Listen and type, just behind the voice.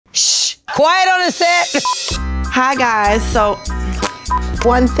Quiet on the set. Hi guys, so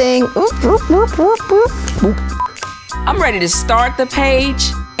one thing. I'm ready to start the page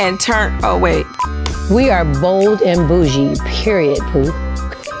and turn, oh wait. We are bold and bougie, period, Pooh.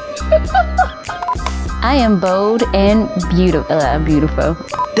 I am bold and beautiful.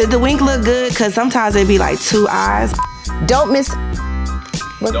 Did the wink look good? Cause sometimes it be like 2 eyes. Don't miss.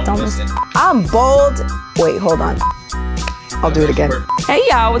 What? Don't miss. I'm bold. Wait, hold on. I'll do it again. Hey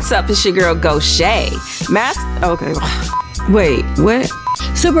y'all, what's up? It's your girl Ghost Shay. Okay. Wait, what?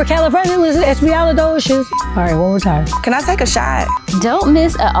 Supercalifragilisticexpialidocious. All right, one more time. Can I take a shot? Don't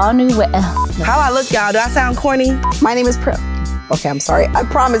miss an all new way. How I look, y'all? Do I sound corny? My name is Prip. Okay, I'm sorry. I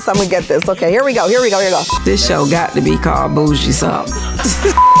promise I'm gonna get this. Okay, here we go. Here we go. This show got to be called Bougie something.